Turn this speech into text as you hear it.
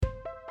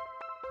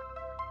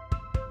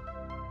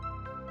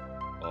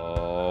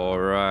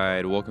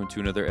right, welcome to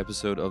another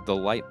episode of The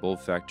Light Bulb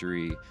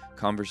Factory,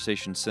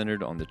 conversation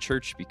centered on the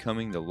church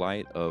becoming the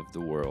light of the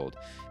world.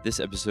 This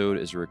episode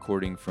is a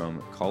recording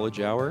from College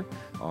Hour,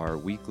 our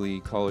weekly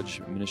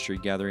college ministry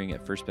gathering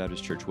at First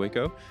Baptist Church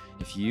Waco.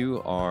 If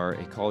you are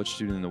a college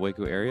student in the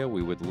Waco area,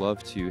 we would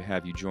love to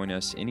have you join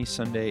us any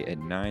Sunday at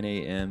 9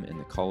 a.m. in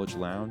the College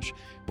Lounge,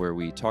 where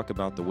we talk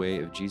about the way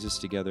of Jesus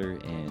together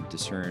and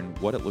discern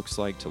what it looks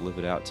like to live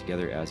it out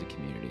together as a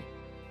community.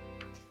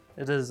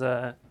 It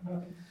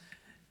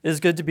is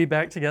good to be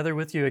back together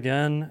with you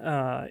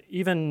again.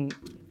 Even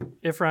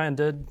if Ryan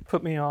did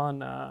put me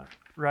on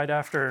right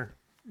after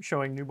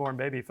showing newborn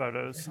baby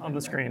photos on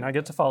the screen, I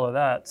get to follow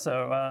that.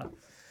 So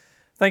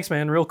thanks,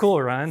 man. Real cool,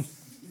 Ryan.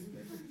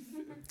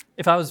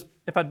 If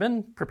I'd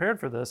been prepared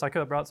for this, I could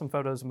have brought some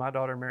photos of my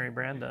daughter, Mary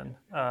Brandon.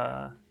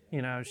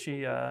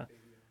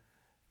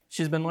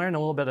 She's been learning a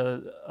little bit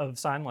of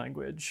sign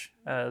language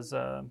as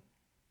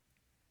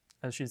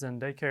she's in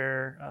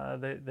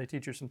daycare. They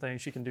teach her some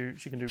things. She can do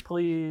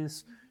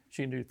please.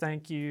 She can do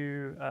thank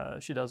you.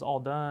 She does all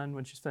done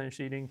when she's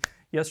finished eating.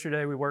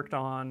 Yesterday we worked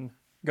on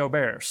Go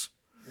Bears.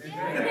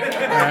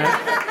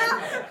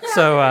 Right?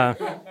 So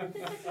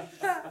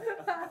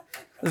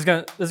this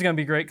is gonna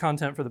be great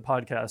content for the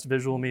podcast,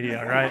 visual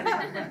media,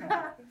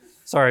 right?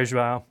 Sorry,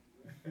 Joao.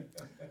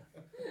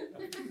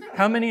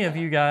 How many of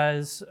you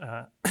guys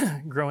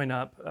growing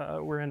up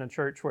were in a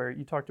church where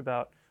you talked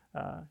about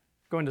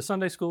going to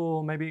Sunday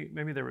school,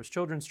 maybe there was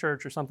children's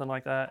church or something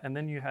like that, and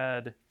then you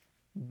had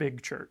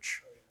big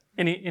church?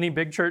 Any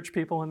big church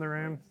people in the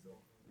room?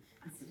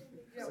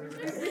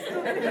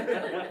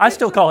 I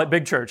still call it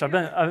big church.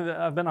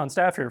 I've been on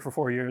staff here for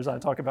 4 years. I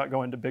talk about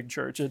going to big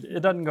church.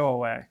 It doesn't go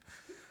away.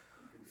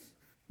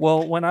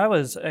 Well, when I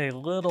was a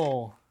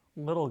little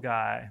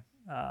guy,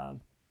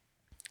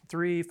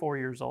 3-4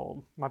 years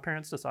old, my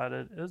parents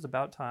decided it was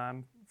about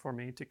time for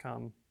me to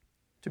come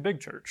to big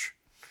church.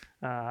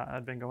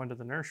 I'd been going to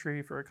the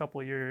nursery for a couple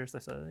of years. They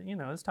said,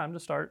 it's time to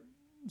start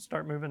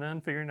moving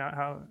in, figuring out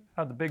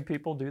how the big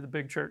people do the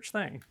big church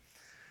thing.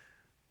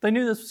 They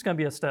knew this was going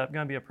to be a step,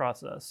 going to be a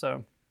process.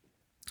 So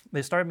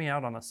they started me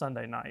out on a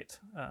Sunday night.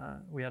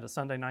 We had a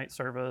Sunday night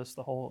service,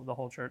 the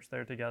whole church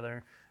there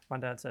together. My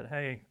dad said,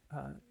 hey,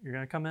 you're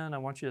going to come in. I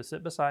want you to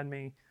sit beside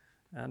me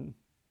and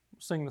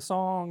sing the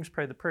songs,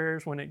 pray the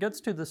prayers. When it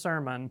gets to the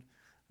sermon,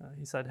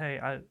 he said, hey,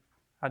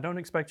 I don't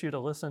expect you to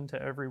listen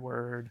to every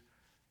word.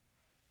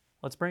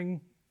 Let's bring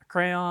a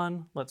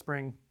crayon. Let's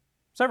bring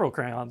several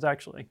crayons,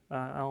 actually.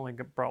 I only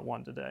brought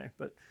one today,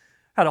 but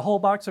had a whole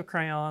box of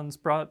crayons,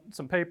 brought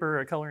some paper,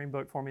 a coloring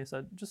book for me,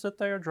 said, just sit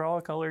there, draw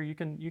a color. You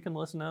can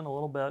listen in a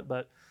little bit,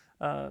 but,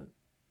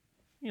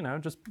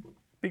 just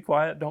be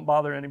quiet, don't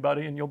bother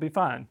anybody, and you'll be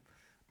fine.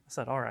 I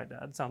said, all right,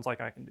 Dad, sounds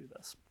like I can do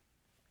this.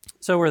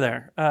 So we're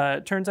there.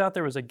 It turns out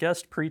there was a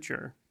guest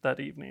preacher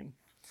that evening,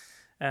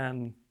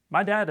 and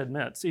my dad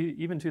admits,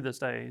 even to this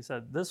day, he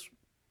said, this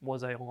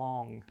was a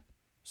long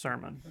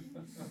sermon.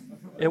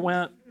 It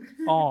went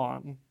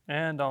on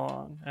and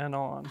on and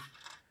on.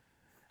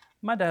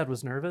 My dad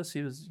was nervous.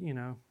 He was,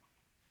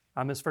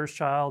 I'm his first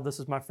child. This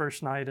is my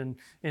first night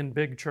in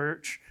big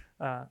church.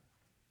 I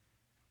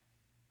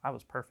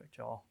was perfect,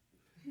 y'all.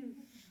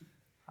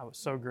 I was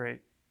so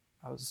great.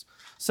 I was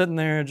sitting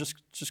there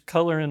just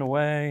coloring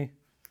away,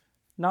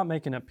 not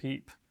making a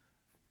peep.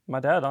 My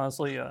dad,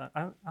 honestly, I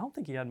don't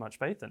think he had much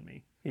faith in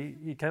me.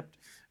 He kept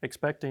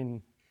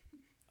expecting,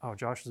 oh,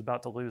 Josh is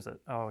about to lose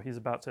it. Oh, he's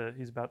about to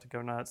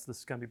go nuts. This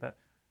is going to be bad.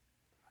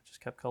 I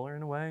just kept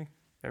coloring away.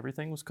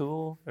 Everything was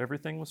cool.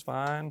 Everything was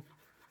fine.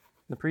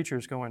 The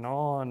preacher's going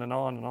on and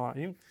on and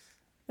on.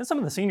 And some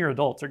of the senior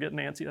adults are getting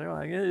antsy. They're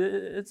like,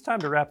 it's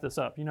time to wrap this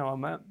up.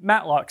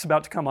 Matlock's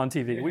about to come on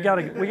TV. We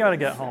gotta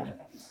get home.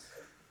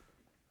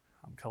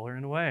 I'm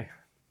coloring away.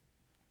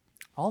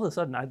 All of a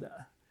sudden,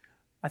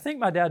 I think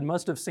my dad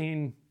must have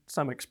seen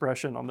some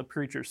expression on the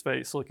preacher's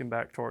face looking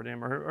back toward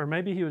him, or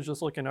maybe he was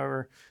just looking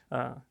over.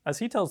 As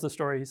he tells the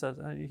story, he says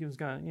he was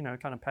going to,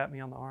 kind of pat me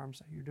on the arm,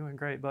 say, "You're doing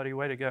great, buddy.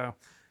 Way to go."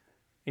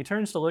 He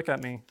turns to look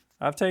at me.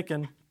 I've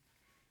taken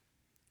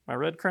my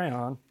red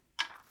crayon.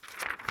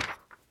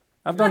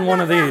 I've done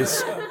one of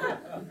these.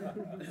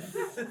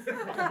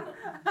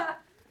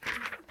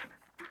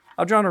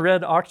 I've drawn a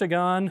red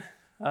octagon.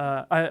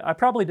 I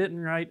probably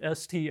didn't write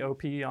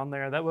STOP on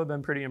there. That would have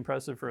been pretty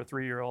impressive for a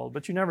 3-year-old,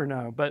 but you never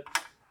know. But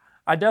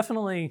I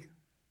definitely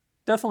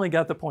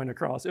got the point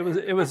across.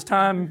 It was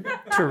time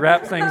to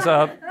wrap things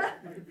up.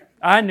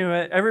 I knew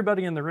it.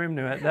 Everybody in the room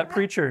knew it. That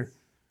preacher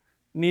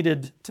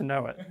needed to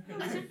know it.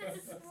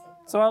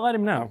 So I let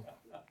him know.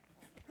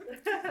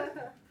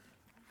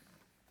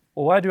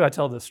 Well, why do I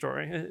tell this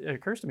story? It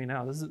occurs to me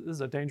now, this is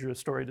a dangerous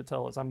story to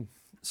tell as I'm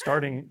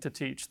starting to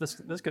teach. This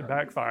could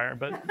backfire,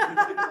 but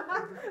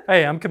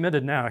hey, I'm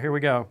committed now. Here we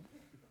go.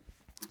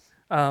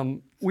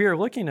 We are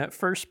looking at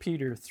 1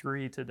 Peter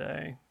 3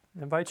 today.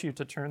 I invite you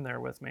to turn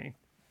there with me.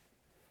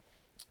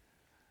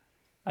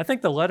 I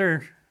think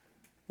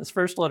this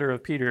first letter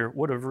of Peter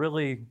would have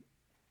really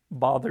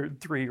bothered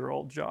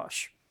 3-year-old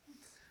Josh.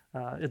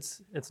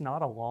 It's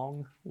not a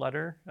long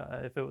letter.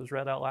 If it was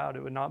read out loud,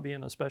 it would not be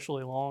an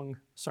especially long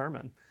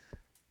sermon.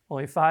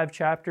 Only 5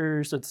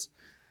 chapters. It's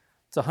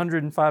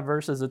 105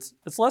 verses.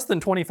 It's less than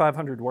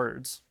 2,500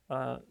 words.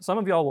 Some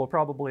of y'all will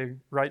probably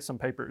write some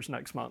papers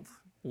next month,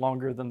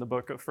 longer than the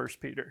book of 1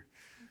 Peter.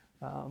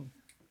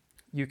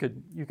 You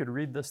could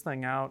read this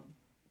thing out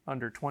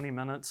under 20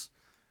 minutes.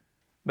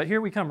 But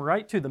here we come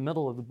right to the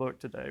middle of the book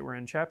today. We're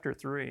in chapter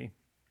 3.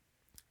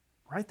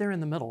 Right there in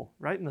the middle,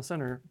 right in the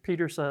center,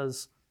 Peter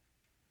says,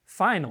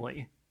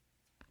 finally.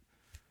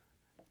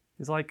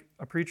 He's like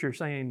a preacher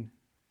saying,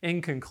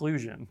 in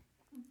conclusion.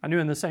 I knew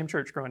in the same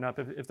church growing up,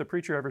 if the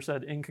preacher ever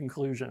said, in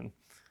conclusion,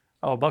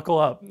 oh, buckle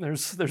up.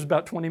 There's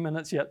about 20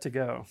 minutes yet to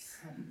go.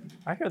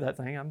 I hear that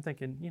thing. I'm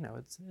thinking,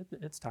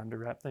 it's time to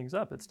wrap things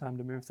up. It's time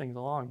to move things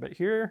along. But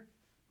here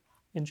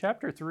in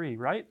chapter 3,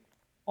 right,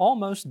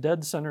 almost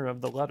dead center of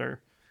the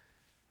letter,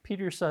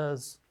 Peter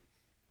says,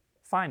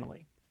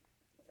 finally.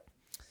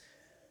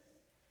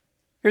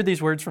 Hear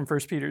these words from 1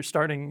 Peter,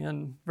 starting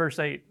in verse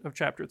 8 of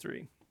chapter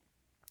 3.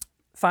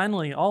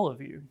 Finally, all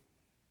of you,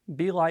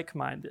 be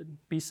like-minded,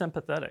 be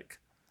sympathetic,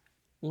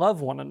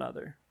 love one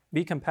another,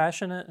 be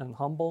compassionate and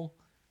humble.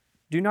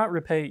 Do not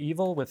repay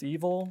evil with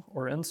evil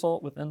or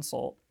insult with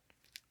insult.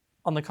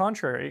 On the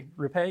contrary,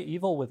 repay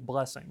evil with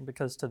blessing,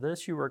 because to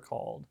this you were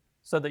called,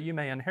 so that you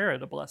may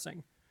inherit a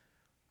blessing.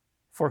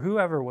 For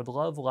whoever would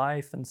love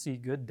life and see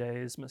good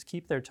days must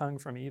keep their tongue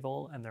from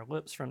evil and their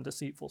lips from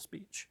deceitful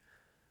speech.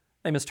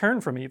 They must turn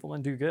from evil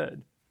and do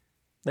good.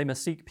 They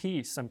must seek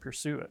peace and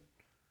pursue it.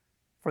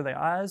 For the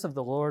eyes of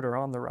the Lord are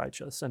on the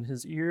righteous, and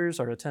his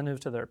ears are attentive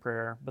to their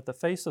prayer, but the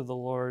face of the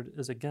Lord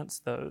is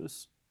against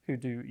those who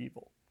do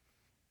evil.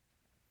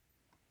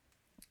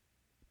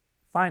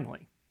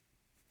 Finally.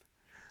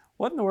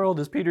 What in the world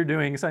is Peter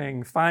doing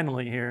saying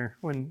finally here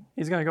when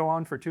he's going to go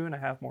on for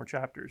 2.5 more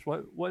chapters?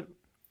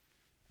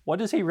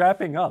 What is he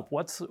wrapping up?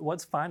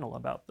 What's final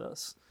about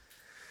this?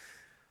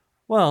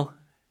 Well,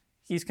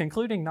 he's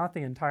concluding not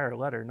the entire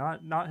letter,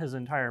 not his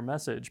entire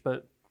message,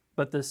 but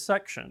this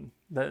section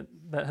that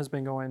has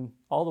been going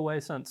all the way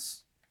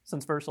since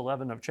verse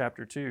 11 of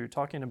chapter 2,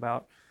 talking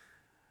about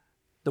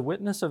the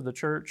witness of the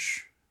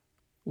church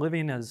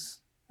living as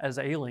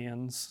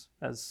aliens,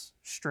 as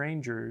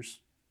strangers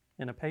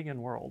in a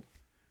pagan world.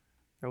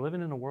 They're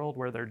living in a world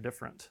where they're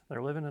different.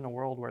 They're living in a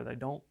world where they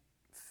don't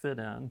fit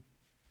in.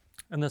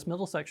 In this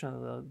middle section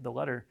of the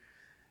letter,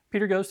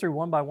 Peter goes through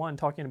one by one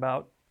talking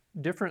about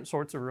different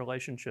sorts of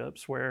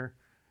relationships where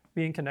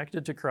being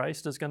connected to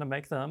Christ is going to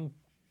make them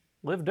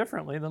live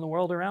differently than the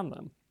world around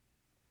them.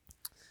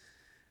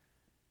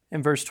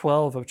 In verse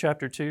 12 of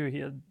chapter 2, he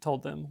had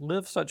told them,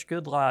 live such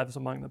good lives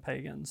among the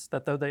pagans,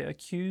 that though they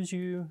accuse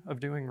you of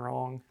doing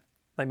wrong,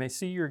 they may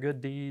see your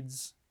good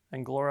deeds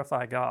and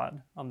glorify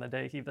God on the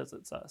day he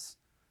visits us.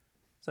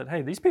 Said,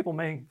 hey, these people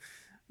may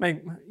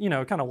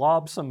kind of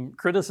lob some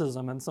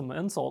criticism and some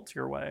insults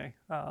your way.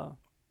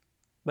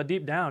 But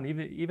deep down,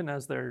 even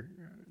as they're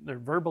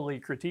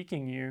verbally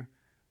critiquing you,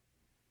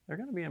 they're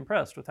going to be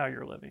impressed with how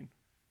you're living.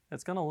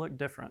 It's going to look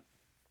different.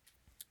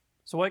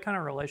 So what kind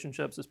of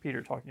relationships is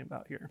Peter talking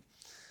about here?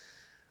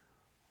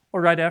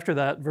 Well, right after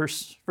that,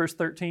 verse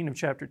 13 of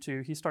chapter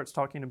 2, he starts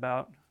talking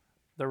about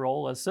their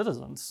role as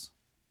citizens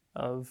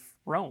of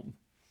Rome.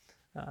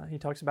 He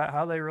talks about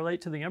how they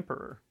relate to the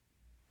emperor.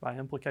 By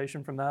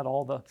implication from that,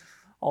 all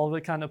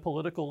the kind of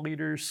political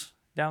leaders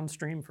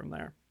downstream from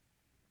there.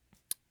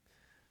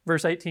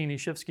 Verse 18, he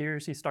shifts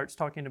gears. He starts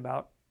talking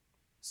about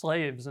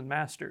slaves and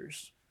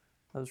masters,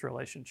 those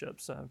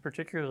relationships,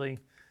 particularly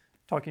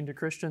talking to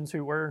Christians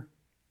who were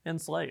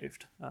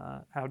enslaved.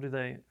 How do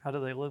they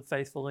live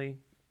faithfully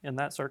in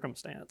that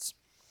circumstance?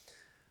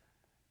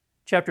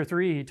 Chapter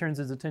 3, he turns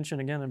his attention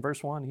again in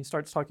verse 1. He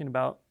starts talking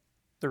about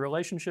the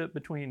relationship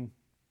between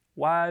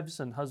wives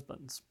and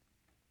husbands.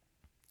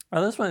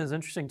 Now, this one is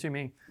interesting to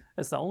me.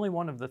 It's the only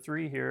one of the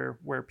 3 here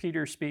where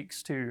Peter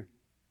speaks to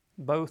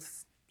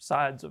both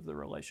sides of the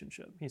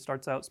relationship. He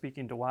starts out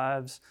speaking to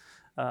wives.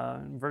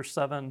 In verse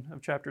 7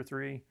 of chapter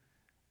 3,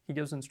 he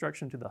gives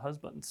instruction to the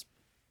husbands.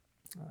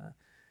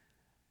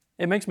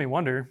 It makes me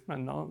wonder,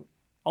 and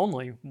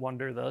only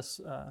wonder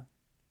this,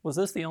 was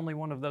this the only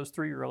one of those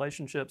 3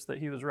 relationships that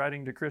he was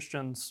writing to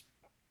Christians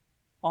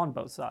on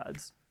both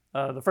sides?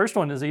 The first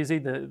one is easy.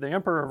 The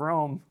Emperor of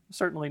Rome,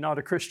 certainly not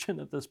a Christian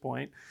at this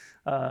point.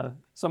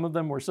 Some of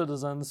them were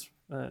citizens.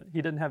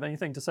 He didn't have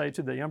anything to say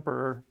to the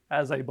emperor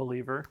as a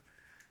believer.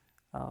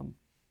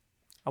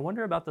 I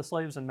wonder about the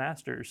slaves and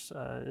masters.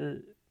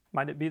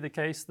 Might it be the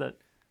case that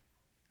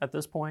at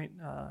this point,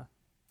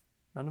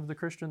 none of the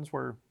Christians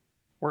were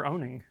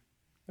owning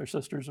their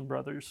sisters and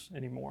brothers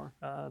anymore?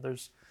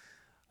 There's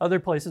other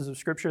places of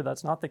Scripture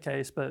that's not the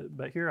case,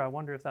 but here I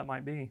wonder if that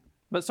might be.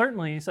 But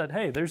certainly he said,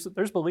 hey,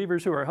 there's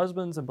believers who are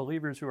husbands and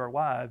believers who are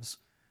wives.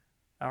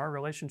 Our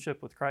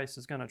relationship with Christ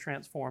is going to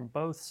transform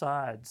both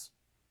sides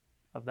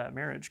of that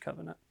marriage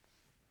covenant.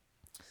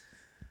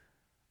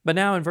 But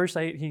now in verse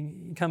 8,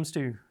 he comes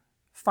to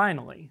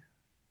finally.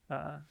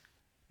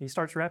 He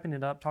starts wrapping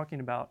it up, talking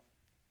about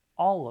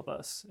all of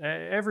us.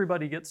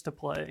 Everybody gets to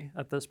play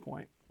at this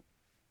point.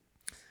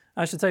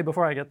 I should say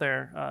before I get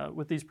there,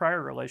 with these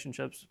prior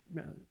relationships,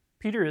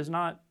 Peter is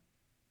not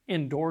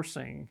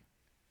endorsing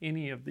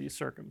any of these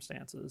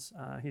circumstances.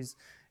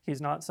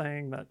 He's not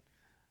saying that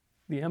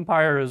the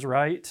empire is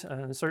right,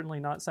 certainly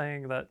not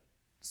saying that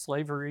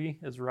slavery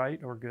is right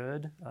or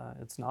good.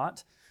 It's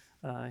not.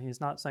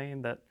 He's not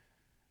saying that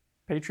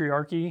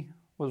patriarchy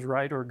was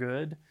right or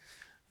good.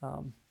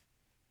 But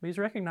he's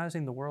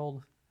recognizing the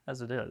world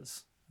as it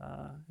is.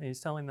 He's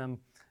telling them,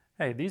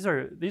 hey, these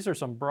are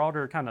some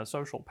broader kind of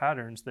social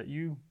patterns that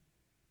you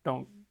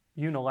don't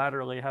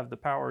unilaterally have the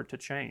power to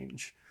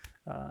change,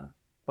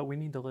 but we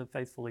need to live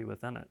faithfully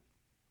within it.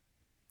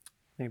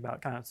 Think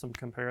about kind of some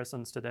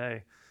comparisons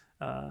today.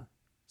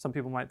 Some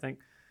people might think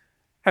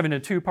having a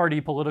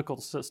two-party political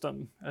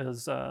system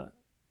is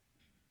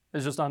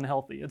just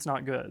unhealthy. It's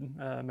not good.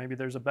 Maybe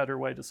there's a better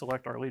way to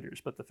select our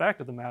leaders. But the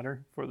fact of the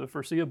matter, for the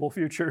foreseeable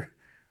future,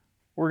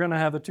 we're going to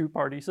have a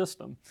two-party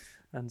system.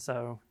 And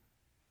so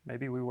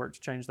maybe we work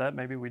to change that,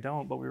 maybe we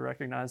don't, but we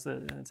recognize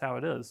that it's how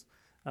it is.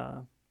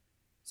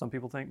 Some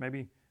people think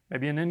maybe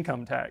an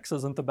income tax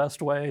isn't the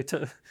best way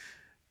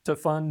to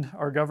fund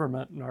our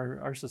government and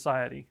our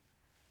society.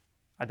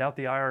 I doubt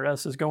the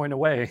IRS is going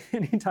away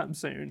anytime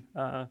soon.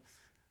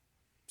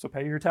 So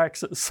pay your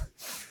taxes.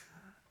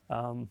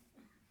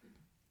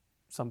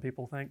 Some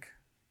people think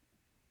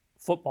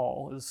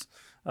football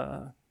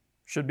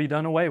should be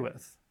done away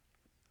with.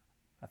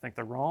 I think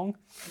they're wrong.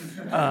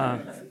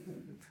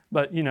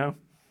 But,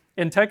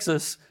 in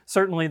Texas,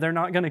 certainly they're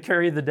not going to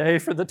carry the day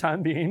for the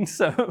time being.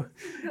 So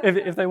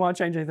if they want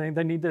to change anything,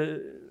 they need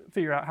to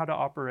figure out how to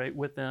operate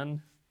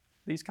within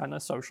these kind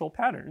of social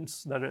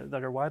patterns that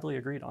are widely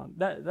agreed on.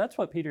 That's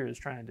what Peter is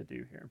trying to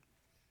do here.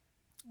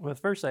 With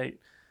verse 8,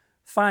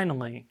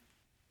 finally,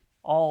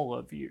 all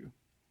of you.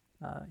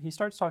 He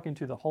starts talking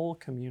to the whole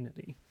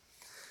community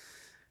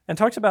and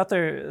talks about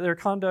their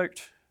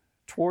conduct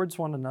towards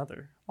one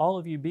another. All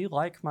of you, be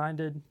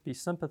like-minded, be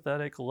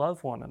sympathetic,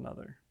 love one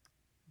another.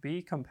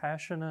 Be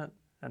compassionate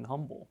and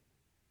humble.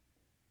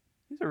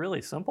 These are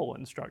really simple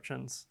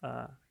instructions.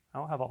 I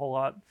don't have a whole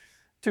lot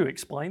to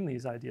explain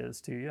these ideas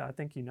to you. I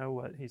think you know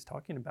what he's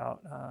talking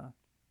about,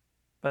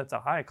 but it's a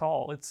high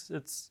call.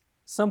 It's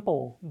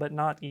simple, but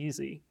not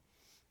easy.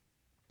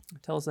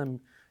 It tells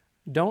them,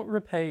 don't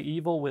repay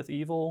evil with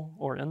evil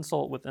or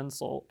insult with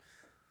insult.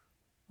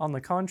 On the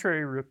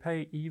contrary,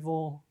 repay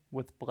evil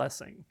with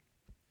blessing.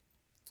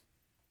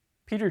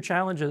 Peter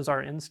challenges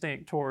our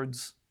instinct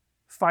towards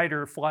fight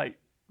or flight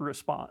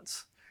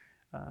response.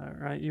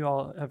 Right? You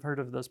all have heard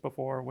of this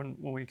before. When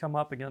we come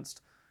up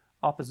against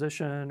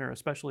opposition, or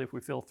especially if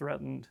we feel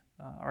threatened,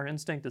 our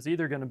instinct is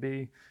either going to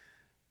be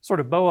sort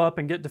of bow up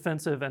and get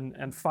defensive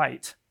and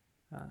fight.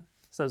 It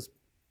says,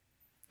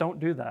 don't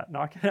do that.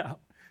 Knock it out.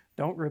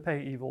 Don't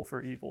repay evil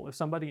for evil. If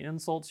somebody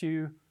insults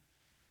you,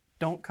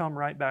 don't come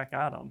right back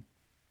at them.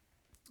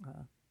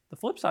 The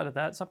flip side of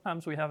that,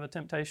 sometimes we have a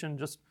temptation,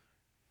 just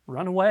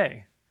run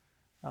away.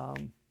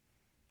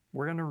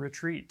 We're going to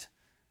retreat.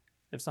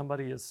 If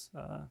somebody is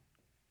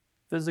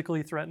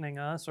physically threatening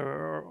us,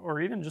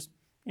 or even just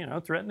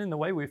threatening the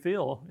way we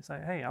feel, we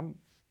say, hey,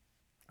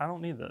 I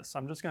don't need this.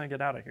 I'm just going to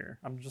get out of here.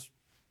 I'm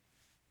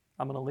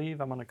going to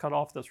leave. I'm going to cut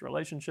off this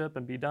relationship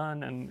and be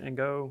done and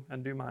go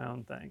and do my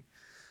own thing.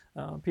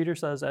 Peter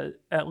says,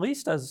 at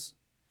least as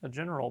a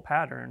general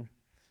pattern,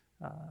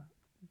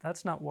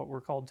 that's not what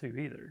we're called to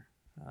either.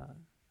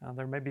 Now,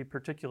 there may be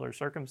particular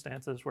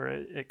circumstances where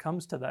it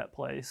comes to that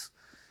place,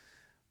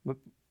 but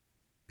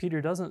Peter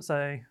doesn't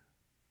say,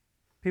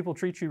 people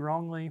treat you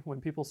wrongly, when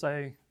people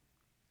say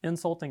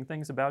insulting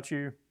things about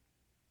you,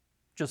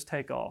 just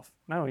take off.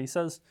 No, he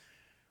says,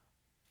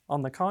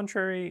 on the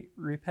contrary,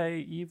 repay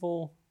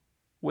evil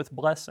with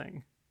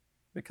blessing,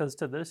 because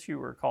to this you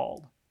were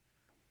called.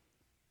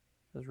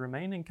 He says,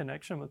 remain in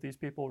connection with these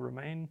people,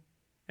 remain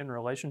in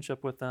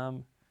relationship with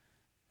them,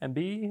 and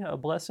be a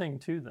blessing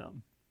to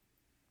them.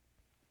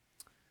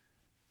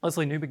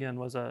 Leslie Newbegin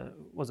was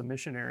a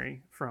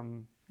missionary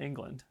from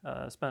England,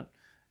 spent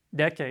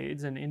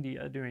decades in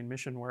India doing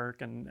mission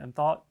work, and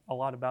thought a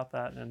lot about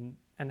that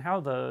and how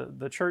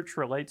the church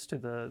relates to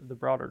the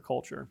broader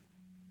culture.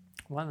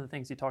 One of the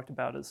things he talked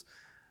about is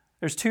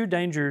there's two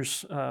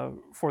dangers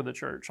for the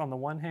church. On the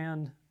one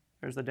hand,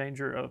 there's the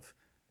danger of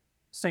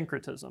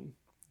syncretism.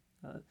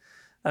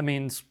 That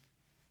means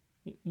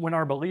when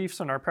our beliefs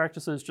and our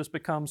practices just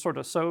become sort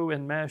of so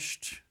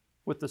enmeshed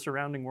with the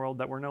surrounding world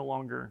that we're no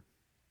longer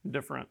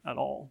different at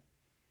all.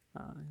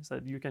 He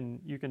said you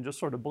can just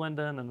sort of blend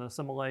in and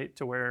assimilate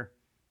to where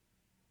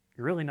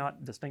you're really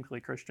not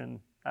distinctly Christian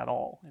at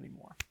all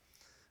anymore.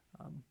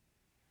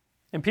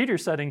 In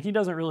Peter's setting, he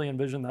doesn't really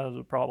envision that as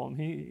a problem.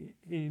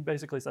 He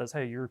basically says,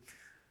 hey, you're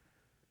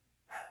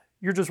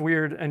just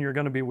weird and you're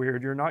going to be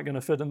weird. You're not going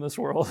to fit in this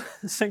world.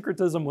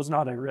 Syncretism was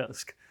not a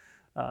risk.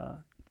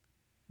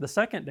 The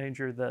second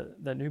danger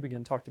that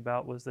Newbegin talked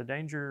about was the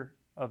danger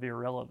of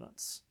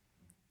irrelevance.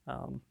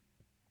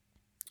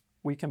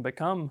 We can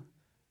become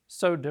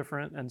so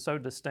different and so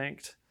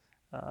distinct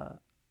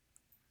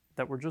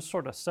that we're just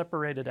sort of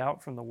separated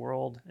out from the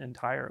world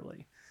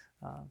entirely.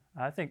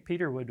 I think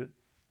Peter would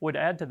would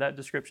add to that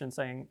description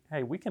saying,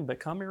 hey, we can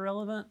become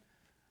irrelevant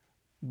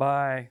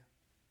by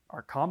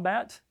our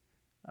combat,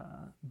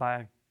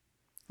 by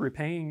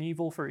repaying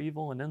evil for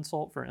evil and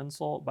insult for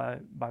insult, by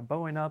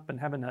bowing up and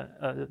having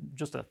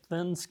just a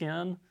thin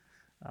skin.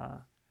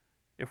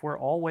 If we're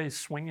always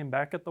swinging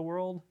back at the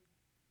world,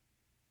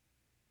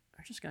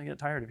 they're just going to get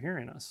tired of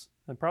hearing us,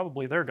 and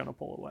probably they're going to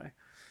pull away.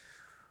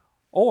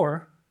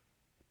 Or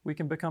we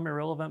can become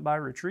irrelevant by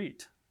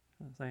retreat,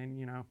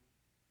 saying,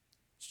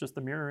 it's just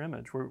the mirror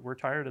image. We're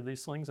tired of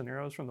these slings and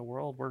arrows from the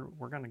world.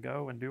 We're going to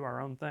go and do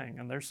our own thing.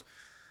 And there's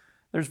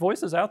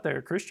voices out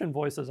there, Christian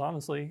voices,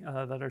 honestly,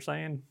 that are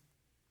saying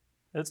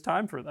it's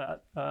time for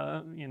that.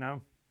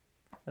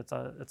 It's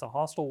a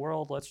hostile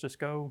world. Let's just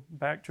go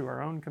back to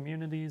our own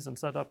communities and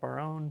set up our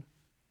own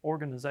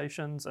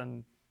organizations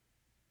and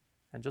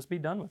just be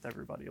done with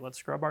everybody. Let's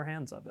scrub our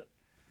hands of it.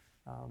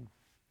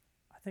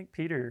 I think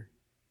Peter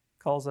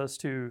calls us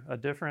to a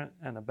different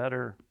and a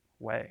better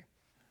way.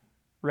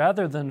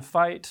 Rather than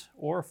fight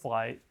or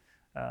flight,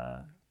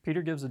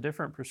 Peter gives a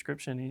different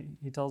prescription.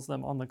 He tells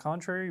them, on the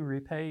contrary,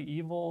 repay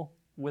evil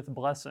with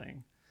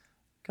blessing,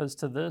 because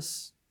to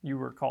this you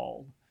were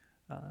called.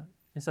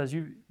 He says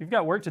you've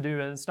got work to do,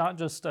 and it's not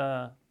just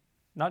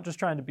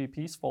trying to be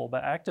peaceful,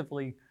 but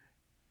actively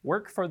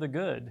work for the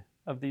good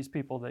of these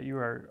people that you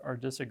are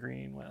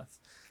disagreeing with.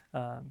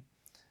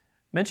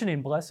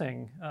 Mentioning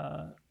blessing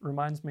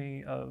reminds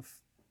me of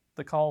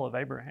the call of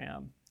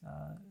Abraham.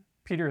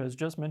 Peter has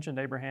just mentioned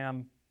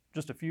Abraham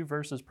just a few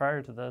verses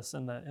prior to this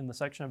in the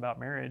section about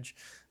marriage,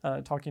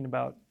 talking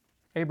about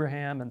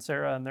Abraham and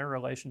Sarah and their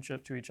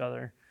relationship to each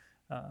other,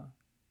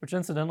 which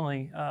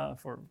incidentally,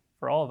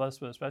 for all of us,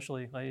 but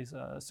especially ladies,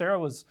 Sarah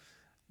was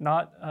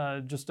not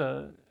just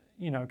a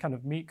kind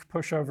of meek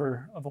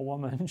pushover of a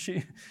woman.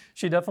 She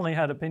definitely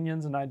had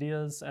opinions and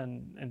ideas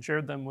and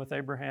shared them with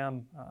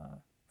Abraham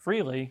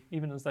freely,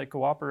 even as they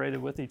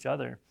cooperated with each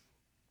other.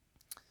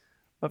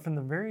 But from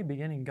the very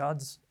beginning,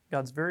 God's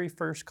very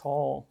first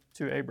call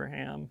to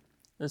Abraham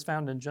is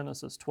found in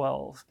Genesis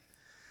 12.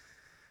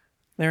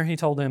 There he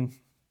told him,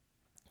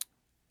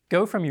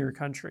 "Go from your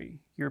country,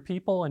 your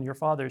people, and your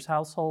father's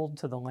household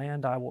to the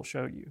land I will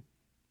show you.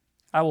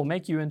 I will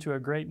make you into a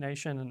great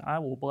nation, and I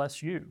will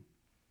bless you.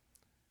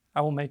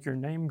 I will make your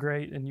name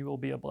great, and you will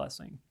be a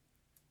blessing.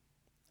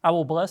 I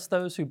will bless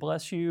those who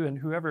bless you, and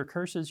whoever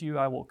curses you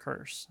I will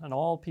curse, and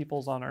all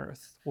peoples on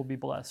earth will be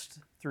blessed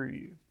through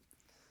you."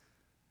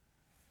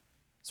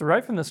 So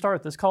right from the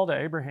start, this call to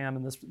Abraham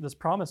and this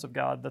promise of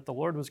God that the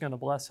Lord was going to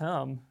bless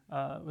him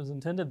was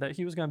intended that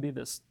he was going to be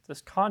this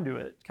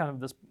conduit, kind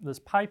of this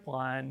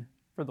pipeline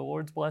for the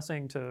Lord's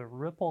blessing to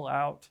ripple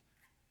out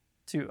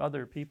to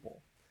other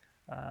people.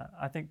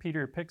 I think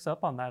Peter picks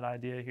up on that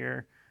idea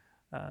here,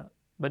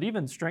 but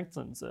even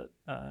strengthens it.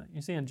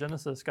 You see in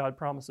Genesis, God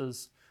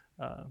promises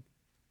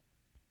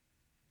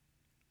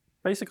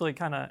basically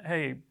kind of,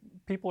 hey,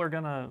 people are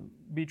going to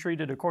be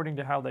treated according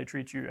to how they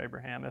treat you,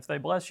 Abraham. If they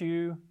bless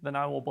you, then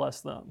I will bless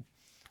them.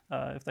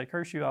 If they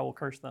curse you, I will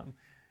curse them.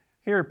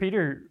 Here,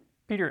 Peter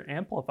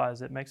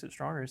amplifies it, makes it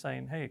stronger,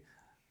 saying, hey,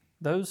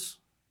 those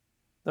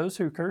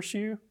who curse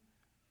you,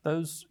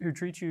 those who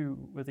treat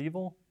you with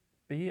evil,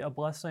 be a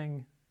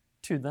blessing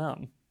to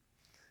them.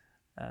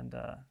 And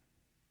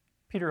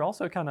Peter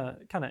also kind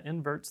of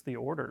inverts the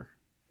order.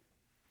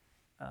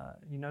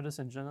 You notice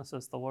in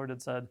Genesis, the Lord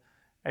had said,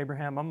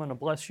 Abraham, I'm going to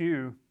bless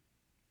you,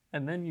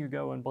 and then you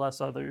go and bless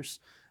others.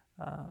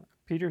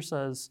 Peter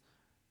says,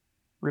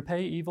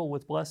 repay evil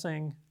with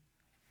blessing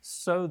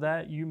so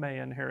that you may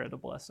inherit a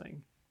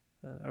blessing.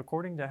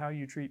 According to how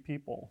you treat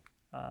people,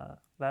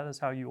 that is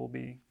how you will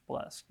be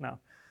blessed. Now,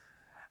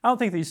 I don't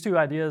think these two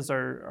ideas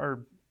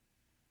are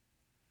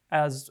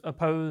as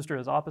opposed or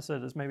as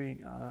opposite as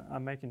maybe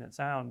I'm making it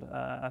sound.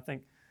 I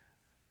think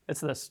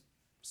it's this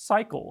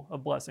cycle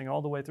of blessing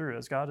all the way through.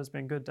 As God has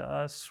been good to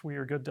us, we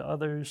are good to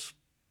others,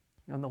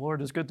 and the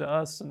Lord is good to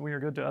us, and we are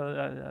good to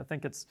others. I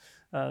think it's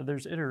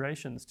there's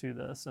iterations to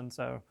this, and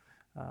so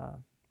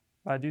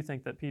I do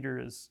think that Peter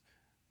is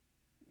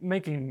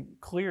making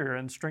clear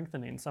and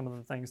strengthening some of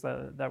the things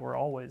that were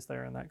always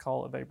there in that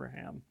call of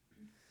Abraham.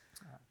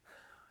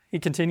 He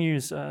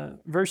continues,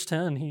 verse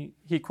 10,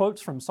 he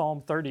quotes from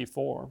Psalm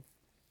 34,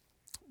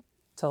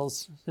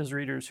 tells his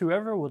readers,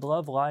 whoever would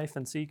love life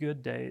and see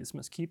good days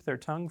must keep their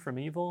tongue from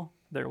evil,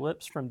 their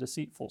lips from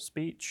deceitful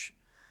speech.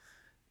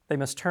 They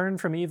must turn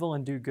from evil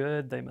and do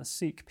good. They must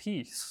seek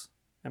peace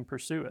and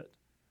pursue it.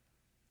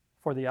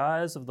 For the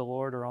eyes of the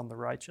Lord are on the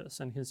righteous,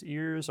 and his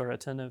ears are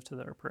attentive to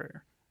their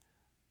prayer.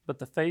 But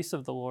the face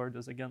of the Lord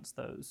is against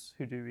those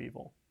who do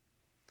evil.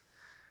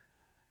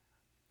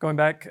 Going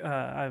back,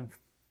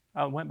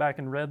 I went back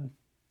and read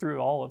through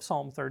all of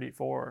Psalm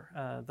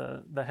 34.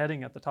 The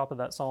heading at the top of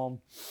that psalm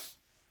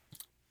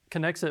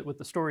connects it with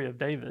the story of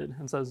David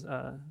and says,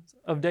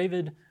 of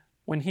David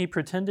when he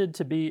pretended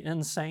to be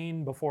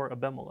insane before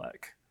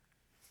Abimelech.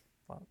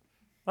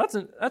 That's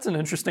an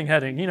interesting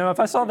heading. You know, if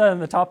I saw that in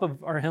the top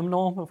of our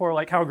hymnal before,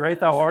 like, how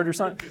great thou art or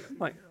something,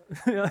 like,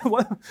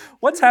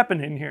 what's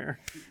happening here?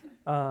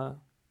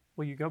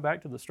 Well, you go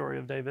back to the story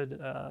of David.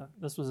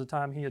 This was a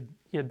time he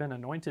had been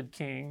anointed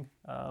king,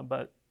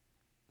 but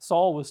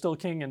Saul was still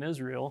king in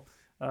Israel.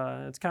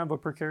 It's kind of a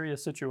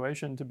precarious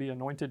situation to be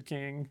anointed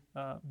king,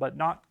 but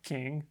not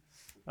king.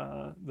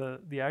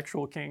 The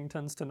actual king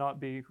tends to not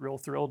be real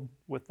thrilled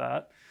with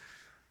that.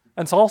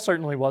 And Saul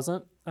certainly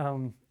wasn't.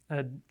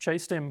 Had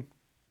chased him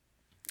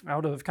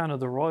out of kind of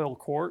the royal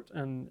court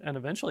and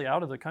eventually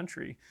out of the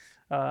country.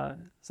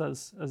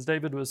 Says as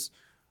David was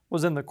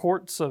in the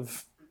courts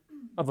of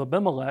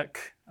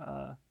Abimelech.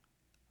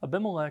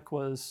 Abimelech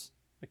was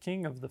the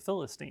king of the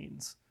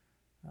Philistines.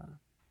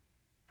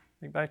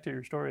 Think back to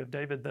your story of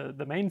David.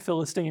 The main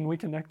Philistine we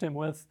connect him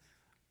with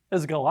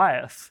is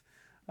Goliath.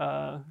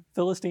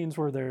 Philistines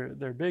were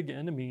their big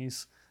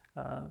enemies,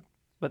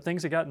 but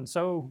things had gotten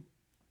so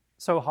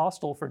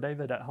hostile for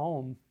David at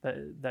home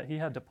that he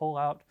had to pull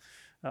out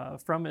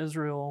from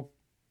Israel,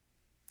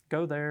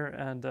 go there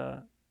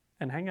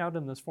and hang out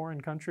in this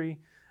foreign country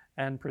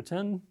and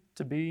pretend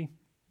to be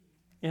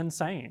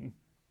insane.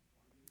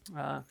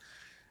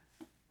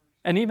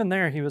 And even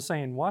there, he was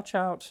saying, watch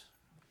out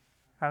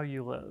how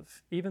you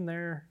live. Even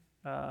there,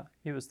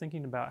 he was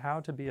thinking about how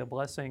to be a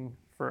blessing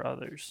for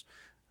others.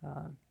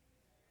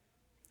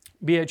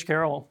 B.H.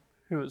 Carroll,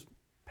 who was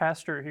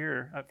pastor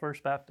here at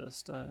First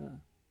Baptist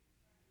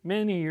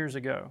many years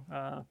ago,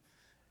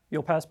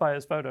 you'll pass by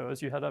his photo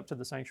as you head up to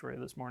the sanctuary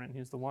this morning.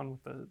 He's the one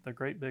with the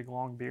great big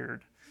long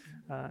beard.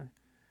 But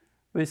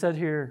he said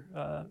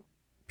here,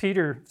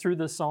 Peter, through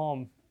this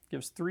psalm,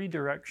 gives 3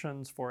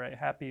 directions for a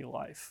happy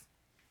life.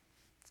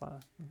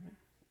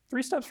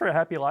 3 steps for a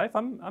happy life.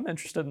 I'm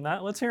interested in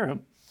that. Let's hear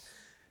him.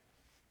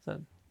 He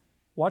said,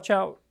 watch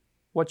out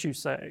what you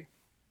say.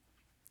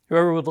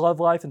 Whoever would love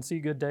life and see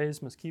good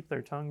days must keep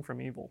their tongue from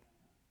evil.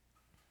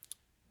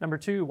 Number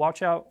 2,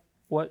 watch out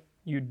what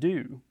you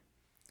do.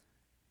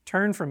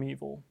 Turn from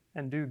evil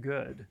and do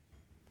good.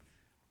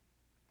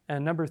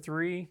 And number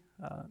 3,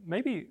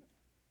 maybe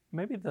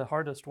the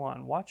hardest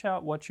one, watch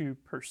out what you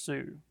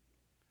pursue.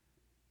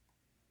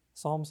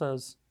 Psalm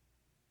says,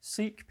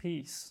 seek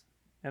peace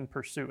and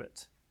pursue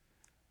it.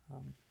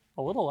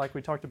 A little like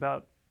we talked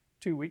about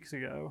 2 weeks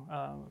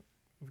ago,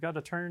 we've got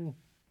to turn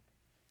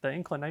the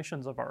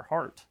inclinations of our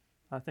heart.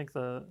 I think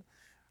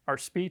our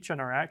speech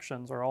and our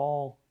actions are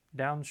all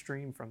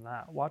downstream from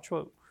that. Watch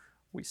what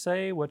we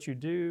say, what you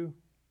do,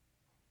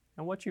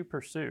 and what you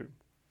pursue,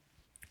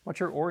 what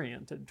you're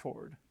oriented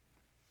toward.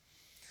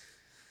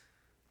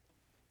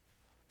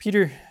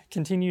 Peter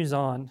continues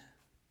on,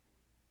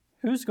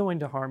 who's going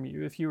to harm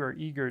you if you are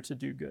eager to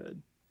do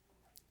good?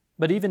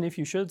 But even if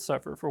you should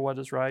suffer for what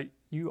is right,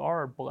 you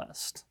are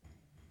blessed.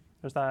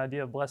 There's that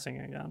idea of blessing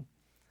again.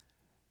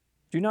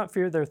 Do not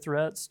fear their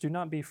threats, do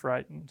not be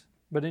frightened,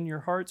 but in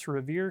your hearts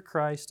revere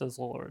Christ as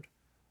Lord.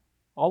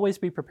 Always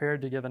be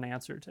prepared to give an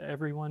answer to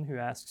everyone who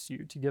asks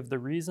you to give the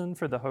reason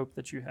for the hope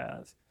that you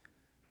have.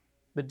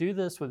 But do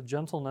this with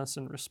gentleness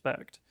and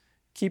respect,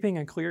 keeping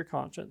a clear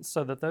conscience,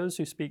 so that those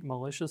who speak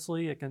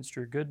maliciously against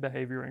your good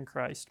behavior in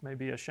Christ may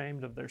be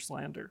ashamed of their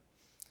slander.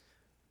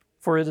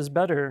 For it is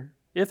better,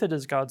 if it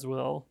is God's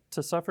will,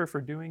 to suffer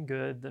for doing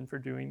good than for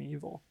doing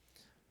evil.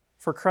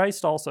 For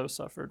Christ also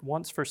suffered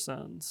once for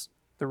sins,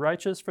 the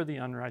righteous for the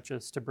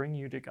unrighteous, to bring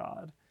you to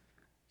God.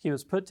 He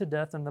was put to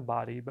death in the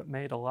body, but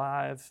made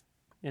alive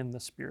in the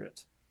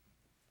spirit.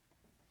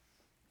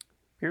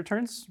 Peter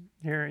turns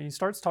here, he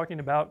starts talking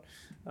about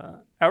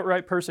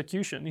outright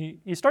persecution.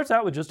 He starts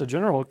out with just a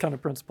general kind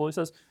of principle. He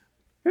says,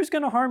 who's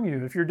going to harm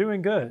you if you're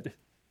doing good?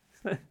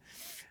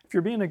 If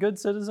you're being a good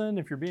citizen,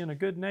 if you're being a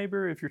good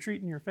neighbor, if you're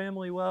treating your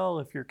family well,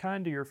 if you're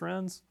kind to your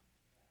friends,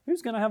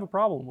 who's going to have a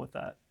problem with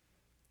that?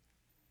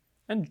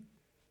 And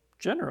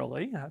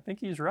generally, I think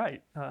he's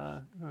right.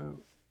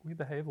 We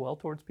behave well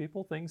towards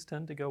people. Things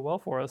tend to go well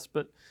for us.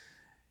 But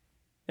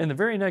in the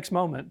very next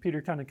moment,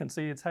 Peter kind of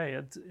concedes, hey,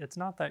 it's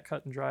not that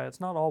cut and dry. It's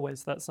not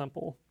always that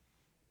simple.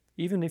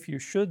 Even if you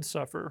should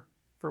suffer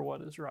for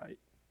what is right,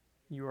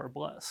 you are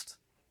blessed.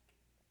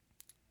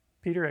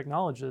 Peter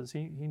acknowledges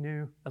he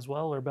knew as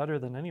well or better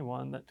than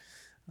anyone that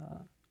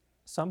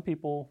some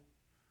people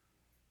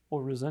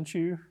will resent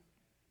you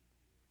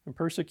and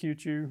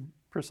persecute you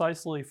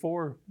precisely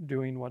for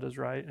doing what is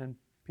right. And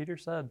Peter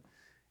said,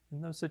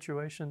 in those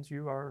situations,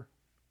 you are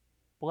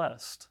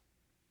blessed.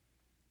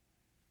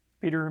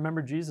 Peter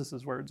remembered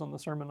Jesus' words on the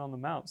Sermon on the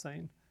Mount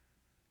saying,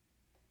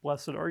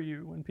 blessed are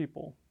you when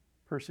people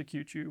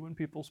persecute you, when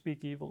people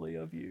speak evilly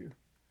of you,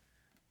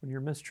 when you're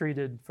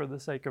mistreated for the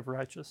sake of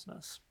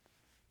righteousness.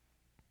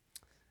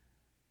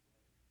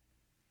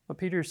 But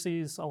Peter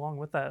sees along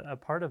with that a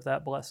part of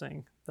that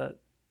blessing, that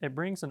it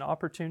brings an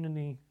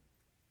opportunity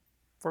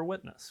for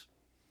witness.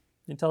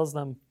 He tells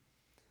them,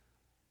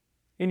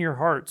 in your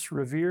hearts,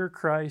 revere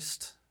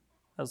Christ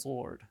as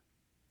Lord.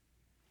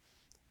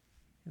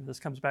 And this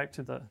comes back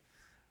to that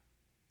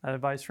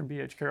advice from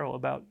B.H. Carroll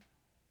about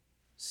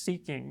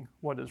seeking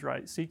what is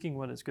right, seeking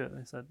what is good.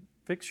 He said,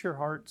 fix your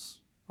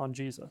hearts on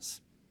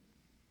Jesus.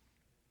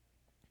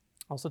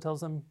 Also tells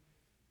them,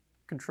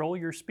 control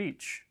your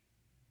speech.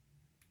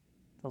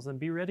 Tells them,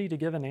 be ready to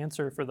give an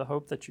answer for the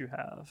hope that you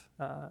have.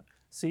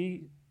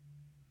 See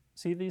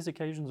See these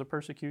occasions of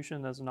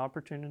persecution as an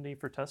opportunity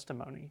for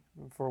testimony,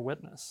 for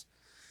witness.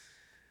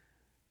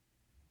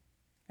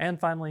 And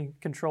finally,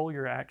 control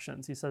your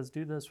actions. He says,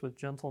 do this with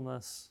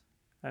gentleness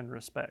and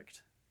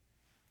respect.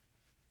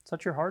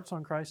 Set your hearts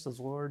on Christ as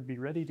Lord. Be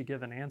ready to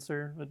give an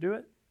answer, but do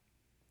it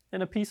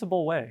in a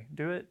peaceable way.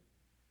 Do it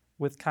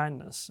with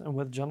kindness and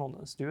with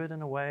gentleness. Do it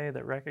in a way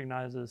that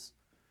recognizes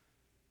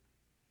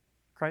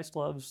Christ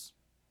loves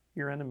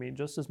your enemy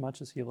just as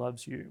much as he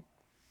loves you.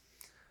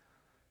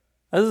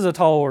 This is a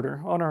tall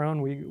order. On our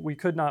own, we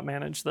could not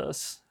manage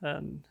this.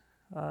 And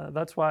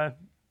that's why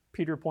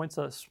Peter points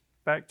us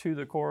back to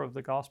the core of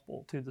the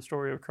gospel, to the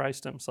story of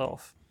Christ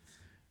himself.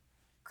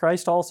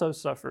 Christ also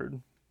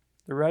suffered,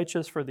 the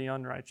righteous for the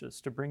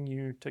unrighteous, to bring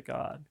you to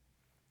God.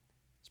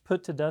 He's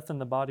put to death in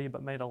the body,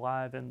 but made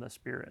alive in the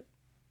spirit.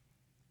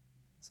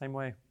 Same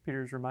way,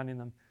 Peter's reminding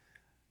them,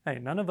 hey,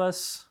 none of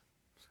us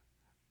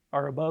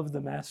are above the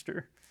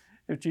master.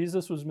 If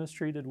Jesus was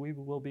mistreated, we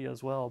will be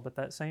as well. But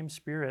that same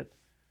spirit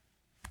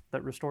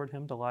that restored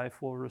him to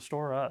life will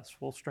restore us,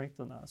 will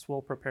strengthen us,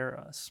 will prepare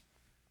us.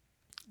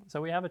 So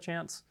we have a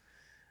chance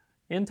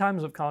in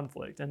times of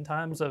conflict, in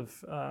times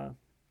of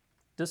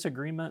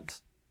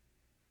disagreement.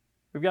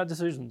 We've got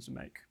decisions to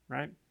make,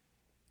 right?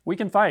 We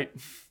can fight.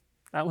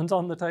 That one's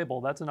on the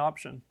table. That's an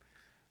option.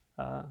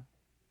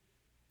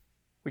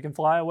 We can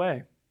fly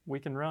away. We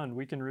can run.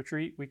 We can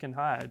retreat. We can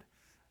hide.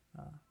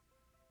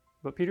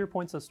 But Peter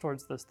points us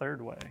towards this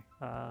third way,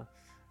 kind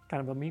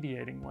of a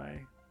mediating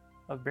way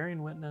of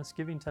bearing witness,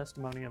 giving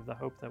testimony of the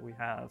hope that we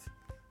have,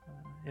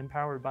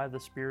 empowered by the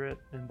Spirit,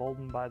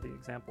 emboldened by the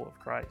example of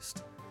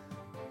Christ.